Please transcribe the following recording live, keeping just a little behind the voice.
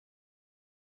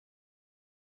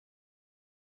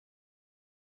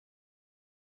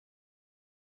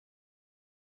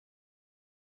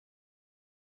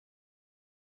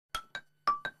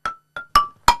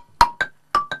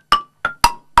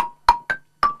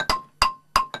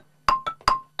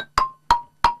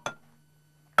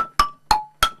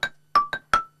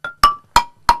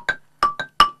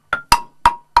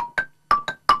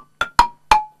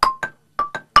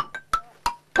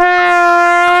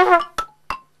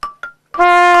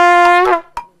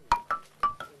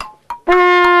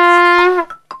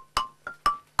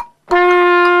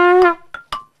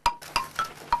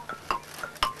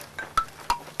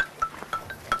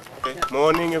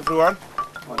everyone.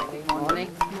 Morning.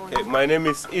 Okay, my name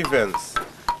is Evans.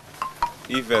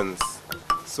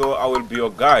 So I will be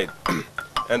your guide.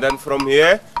 And then from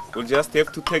here, we'll just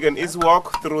have to take an easy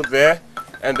walk through there,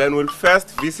 and then we'll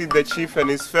first visit the chief and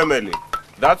his family.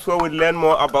 That's where we'll learn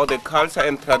more about the culture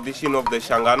and tradition of the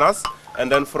Shanganas.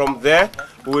 And then from there,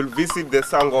 we will visit the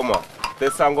Sangoma. The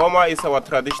Sangoma is our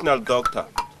traditional doctor.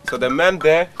 So the man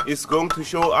there is going to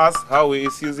show us how he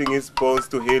is using his bones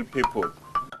to heal people.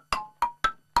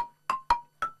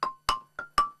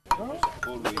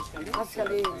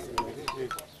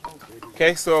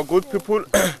 Okay, so good people,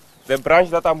 the branch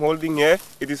that I'm holding here,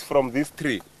 it is from this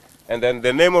tree. And then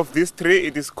the name of this tree,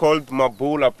 it is called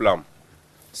Mabula plum.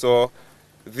 So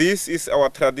this is our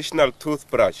traditional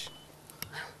toothbrush.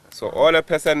 So all a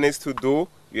person needs to do,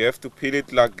 you have to peel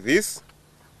it like this.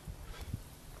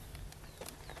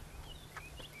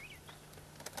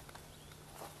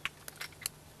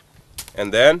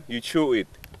 And then you chew it.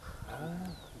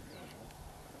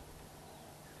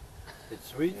 It's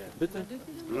sweet, bitter?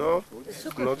 No,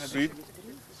 it's not sweet.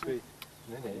 Sweet.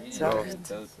 No.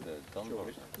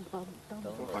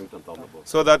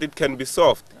 So that it can be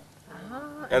soft.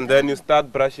 And then you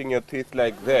start brushing your teeth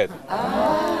like that.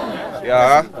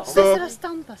 Yeah.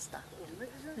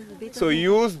 So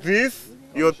use this,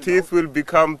 your teeth will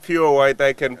become pure white,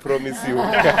 I can promise you.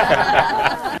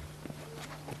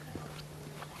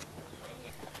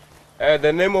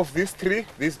 The name of this tree,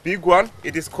 this big one,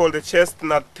 it is called the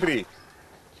chestnut tree.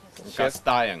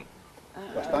 Kastanje.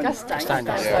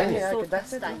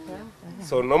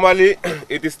 So normally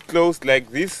it is closed like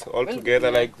this, all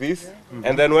together like this,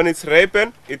 and then when it's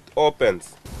ripened, it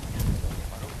opens.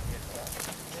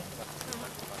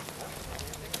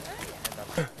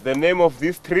 The name of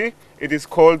this tree, it is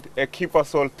called a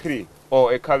kipasol tree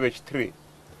or a cabbage tree.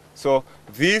 So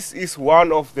this is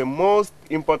one of the most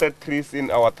important trees in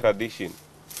our tradition,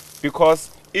 because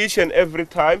each and every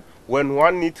time when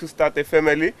one needs to start a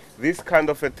family, this kind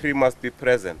of a tree must be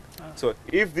present. So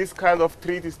if this kind of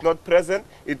tree is not present,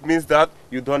 it means that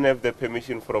you don't have the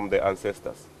permission from the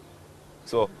ancestors.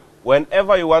 So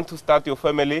whenever you want to start your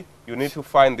family, you need to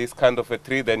find this kind of a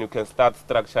tree, then you can start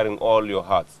structuring all your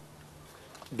huts.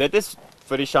 Dit is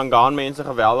vir die Shangaan mense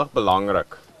geweldig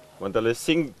belangrik, want hulle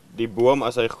sien die boom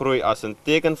as hy groei as 'n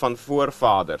teken van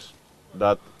voorvaders,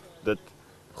 dat dit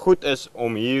goed is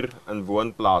om hier 'n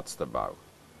woonplaas te bou.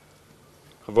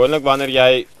 Gewoonlik wanneer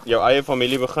jy jou eie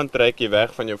familie begin, trek jy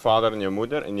weg van jou vader en jou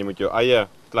moeder en jy moet jou eie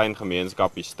klein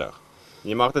gemeenskapie stig.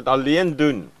 Jy mag dit alleen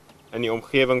doen in die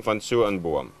omgewing van so 'n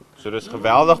boom. So dis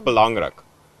geweldig belangrik,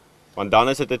 want dan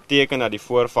is dit 'n teken dat die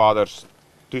voorvaders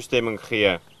toestemming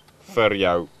gee vir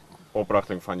jou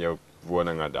oprigting van jou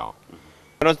woninge daar.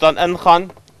 En ons dan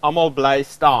ingaan, almal bly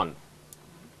staan.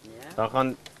 Dan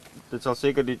gaan, dit sal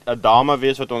seker 'n dame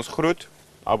wees wat ons groet,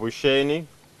 Abusheni,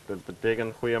 dit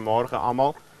beteken goeiemorgen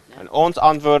almal. En ons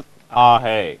antwoord,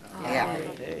 ahey.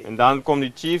 En dan kom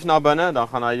die chief na binne, dan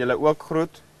gaan hy julle ook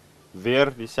groet,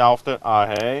 weer dieselfde,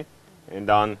 ahey. En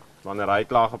dan, wanneer hy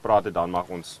klaar gepraat het, dan mag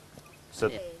ons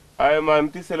sit. Hi,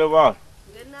 ma'am, this is Elva.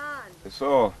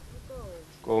 So,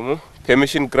 come.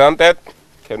 Permission granted.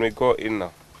 Can we go in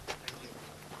now?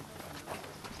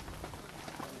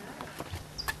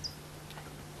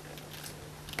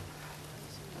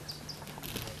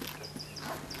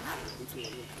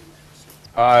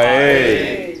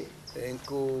 Aye.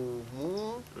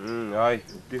 Aye,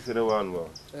 this is the one.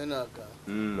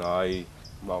 Aye.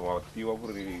 Mama, see what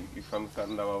we ifan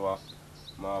sanda baba.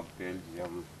 Ma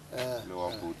Belgium. Lo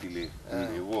abutile.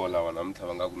 Iwo la wana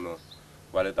mthabanga kuno.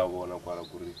 Wale tabona kwala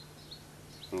kuri.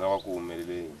 Ngawa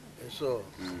kuumelele. So.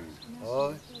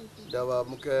 Oh, dawa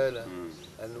mukela.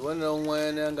 And when I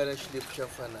went and got a slip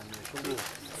shafana.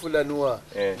 Fulanua.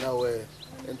 Nawe.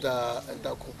 Enta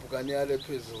kupukani ale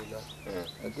pezula.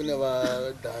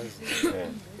 Akuneva dance.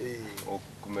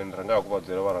 Kumenranga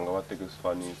kubadzera varanga vateke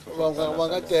swifaniso.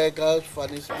 Vangateka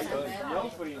swifaniso.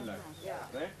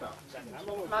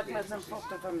 Maak met een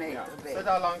foto van mij. Zet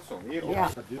daar langsom, hier. Ja.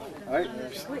 Hoi,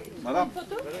 madame.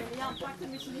 Ja, pak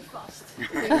hem eens niet vast.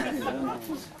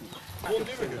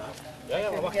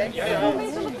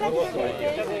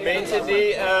 Mensen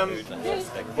die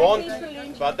wond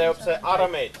wat hij op zijn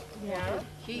arm heeft.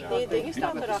 Die dingen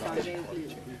staan erachter.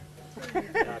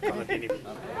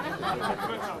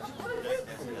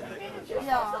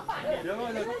 Ja.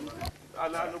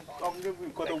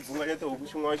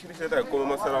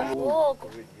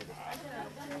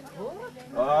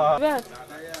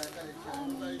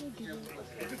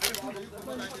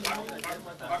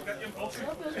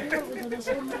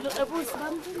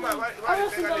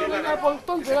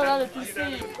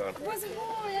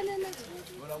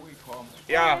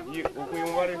 Ja, hier, hoe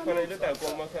je maar even vanuit de tijd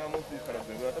komen, maar gaan we niet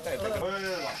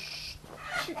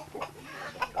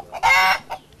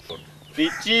Die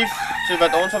chief, soos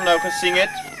wat ons hom nou gesien het,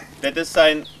 dit is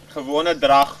zijn gewone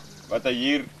drag wat hy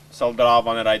hier sal dra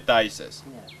wanneer hy tuis is.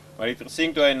 Maar jy het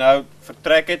gesien toe hy nou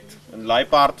vertrek het in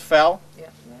luipaardvel.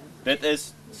 Dit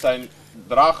is zijn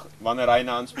drag wanneer hy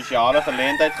na 'n spesiale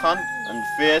geleentheid gaan, in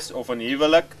fees of 'n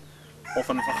huwelik of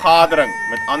 'n vergadering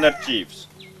met ander chiefs.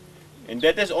 En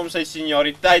dit is om sy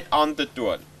senioriteit aan te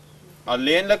toon.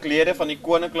 Alleenlik lede van die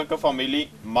koninklike familie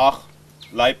mag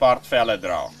luipaardvelle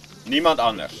dra, niemand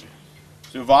anders.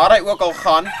 So waar hy ook al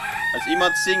gaan, as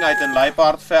iemand sien hy het 'n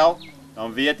luipaardvel,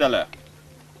 dan weet hulle,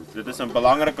 dit is 'n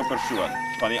belangrike persoon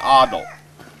van die adel.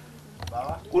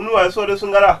 Unua eso de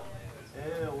Shangana.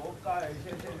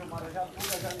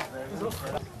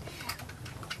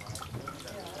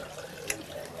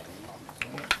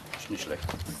 Is niet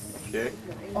slecht. Okay.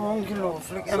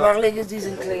 Ongelooflijk. En waar liggen die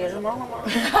zijn kleren allemaal?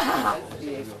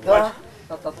 Ja,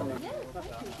 dat er niet.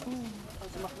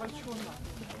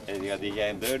 En die had jij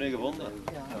een deur gevonden?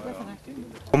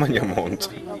 Kom in je mond.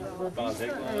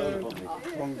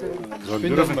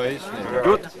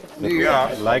 Goed. Ja.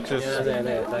 Lijkt dus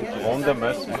ronde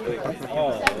mes.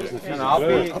 Een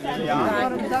happy.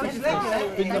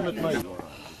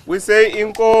 We say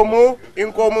inkomu,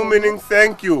 inkomu meaning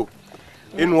thank you.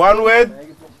 In one word,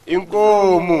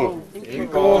 inkomu.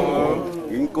 Inkomu,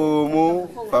 inkomu,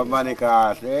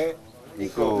 pamanikase,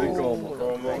 inkomu.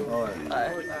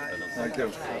 Dank je.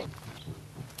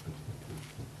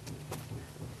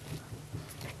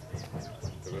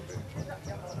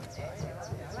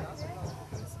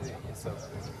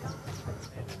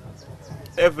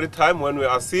 Every time when we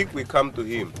are sick, we come to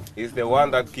him. He's the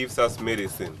one that gives us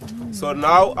medicine. So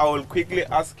now I will quickly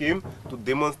ask him to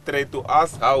demonstrate to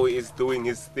us how he is doing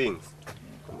his things.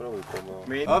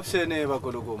 Option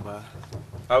bakulukumba.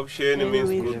 Absheni means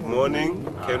good morning.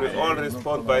 Can we all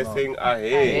respond by saying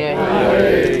ahey?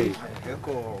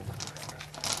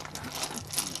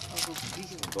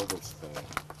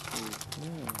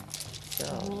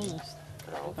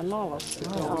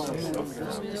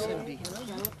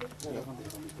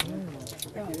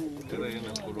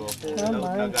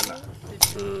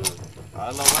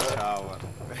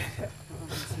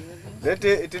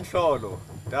 Leti itinhlolo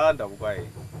tanda ukwayi.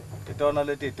 Titona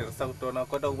leti tirhisa kutona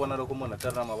kota ku vona loko munhu a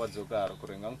tari na mavabyi yo karhi ku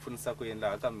ri nga n'wi pfunisa ku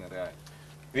endla aka miri ya.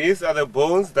 These are the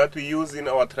bones that we use in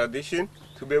our tradition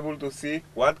to be able to see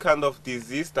what kind of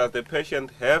disease does the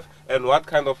patient have and what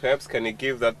kind of herbs can he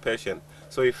give that patient.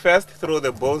 So he first throws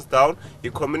the bones down, he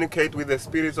communicates with the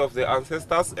spirits of the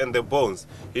ancestors and the bones.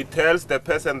 He tells the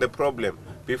person the problem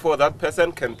before that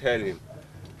person can tell him.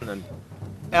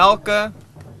 Elke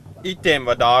item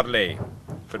wat daar lê,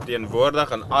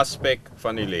 verteenwoordig 'n aspek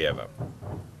van die lewe.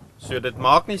 So dit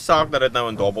maak nie saak dat dit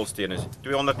nou 'n dobbelsteen is.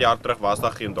 200 jaar terug was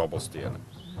daar geen dobbelstene.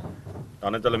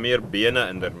 Dan het hulle meer bene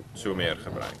in der so meer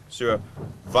gebruik. So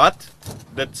wat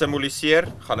dit simboliseer,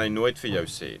 gaan hy nooit vir jou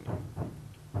sê nie.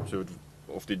 So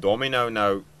of die domino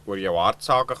nou oor jou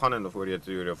hartsake gaan en of oor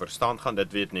jou verstand gaan,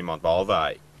 dit weet niemand behalwe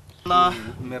hy. Na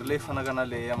mirle fana kana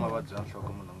le ya mavabyi ya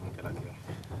nhloko munhu n'wi nyikela ke.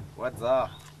 Wadza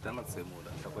tana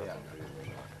tsemula nhloko yanga.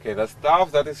 Okay, the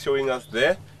staff that is showing us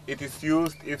there, it is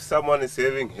used if someone is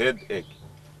having headache.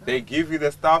 They give you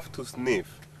the staff to sniff.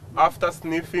 After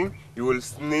sniffing, you will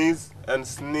sneeze and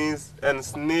sneeze and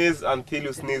sneeze until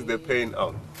you sneeze the pain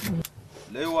out.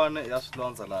 Lewane ya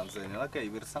swilondza laha ndzeni na ke yi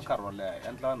virisa nkarhi wo leha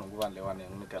endla vanhu ku vanhu lewane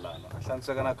n'wi nyikela a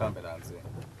hlantsweka nakambe laha ndzeni.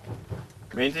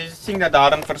 Mense sien dat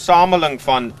daar 'n versameling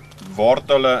van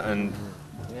wortels en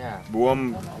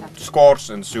boomskors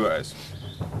en so is.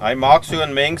 Hy maak so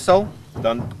 'n mengsel,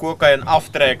 dan kook hy 'n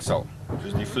aftreksel,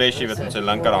 soos die flesjie wat in sy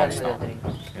linkerhand staan.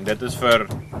 En dit is vir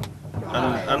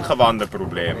ingewande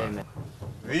probleme.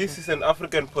 This is an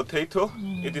African potato.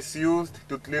 It is used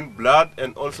to clean blood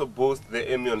and also boost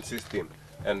the immune system.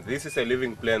 And this is a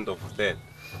living plant of that.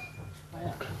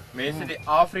 Mense die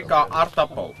Afrika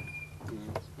aardappel.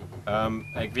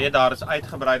 Ek weet daar is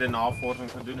uitgebreide navorsing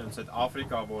gedoen in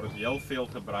Suid-Afrika word dit heel veel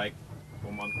gebruik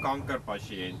om aan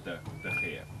kankerpasiënte te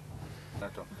gee.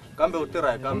 Kambe u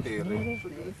tirha hi kambirhi.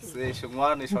 Se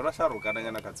xin'wana xona xa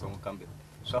rhukananyana katsongo kambe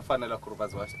swa fanela ku ri va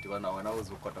va swi tiva na wena u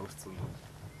ze u kota ku swi tsundzuka.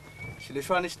 Xilo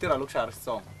lexiwani xi tirha loko xa ha ri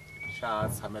xitsongo xa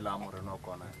tshamela murhini wa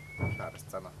kona xa ha ri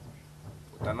xitsanana.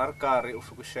 Kutani a ri karhi u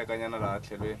fika u xekanyana laha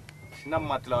tlhelweni xi na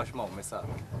mati lawa xi ma humesaka.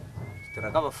 Xi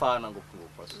tirha ka vafana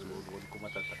ngopfungopfu swilo kuma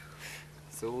tata.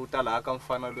 Se u ta laha ka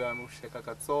mfana luyani u xeka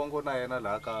katsongo na yena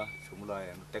laha ka nchumu lowa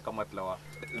yena u teka mati lawa.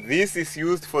 This is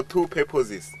used for two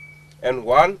purposes. And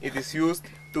one, it is used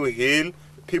to heal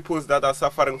people that are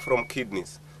suffering from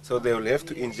kidneys. So they will have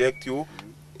to inject you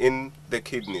in the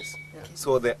kidneys.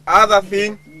 So the other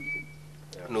thing,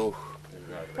 no.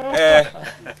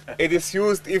 It is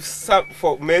used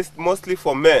mostly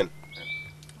for men,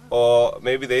 or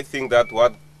maybe they think that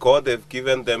what God have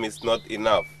given them is not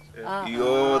enough.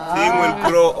 Your thing will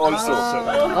grow also.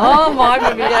 Oh, my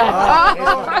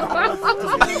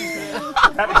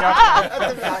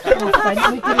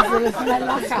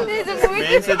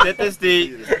Mensen, dit is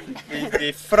die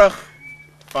vrug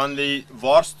van die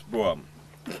worstboom.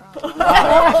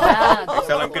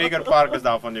 Selm Krieger Park is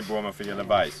daar van die bome vir julle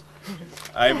wys.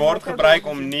 Hy word gebruik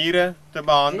om niere te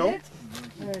behandel,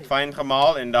 fyn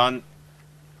gemaal en dan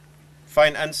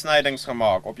fyn insnydings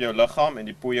gemaak op jou liggaam en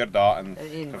die poeier daarin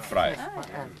gevryf.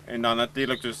 En dan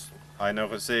natuurlik soos hy nou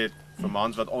gesê het, vir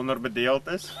mans wat onderbedeeld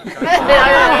is.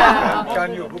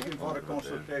 Can you book him for a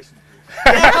consultation?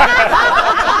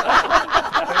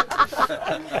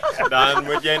 Dan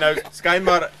moet jy nou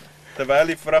skynbaar terwyl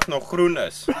die vrug nog groen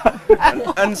is, 'n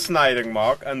insnyding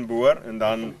maak, inboor en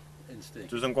dan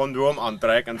soos 'n kondoom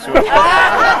aantrek en so.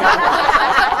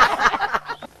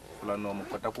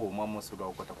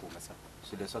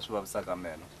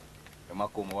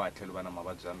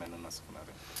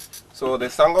 So the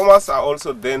sangomas are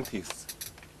also dentists.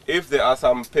 If there are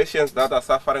some patients that are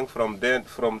suffering from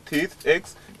teeth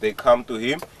aches, they come to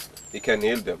him, he can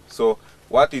heal them. So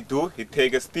what he do, he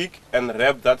take a stick and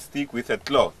wrap that stick with a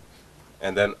cloth.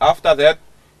 And then after that,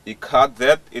 he cut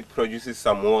that, it produces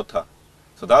some water.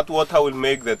 So that water will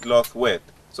make the cloth wet.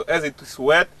 So as it is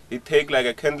wet, he take like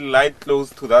a candlelight close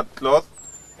to that cloth,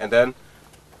 and then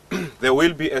there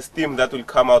will be a steam that will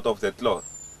come out of the cloth.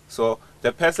 So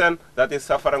the person that is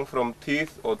suffering from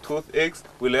teeth or toothaches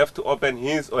will have to open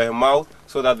his or her mouth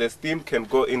so that the steam can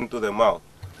go into the mouth.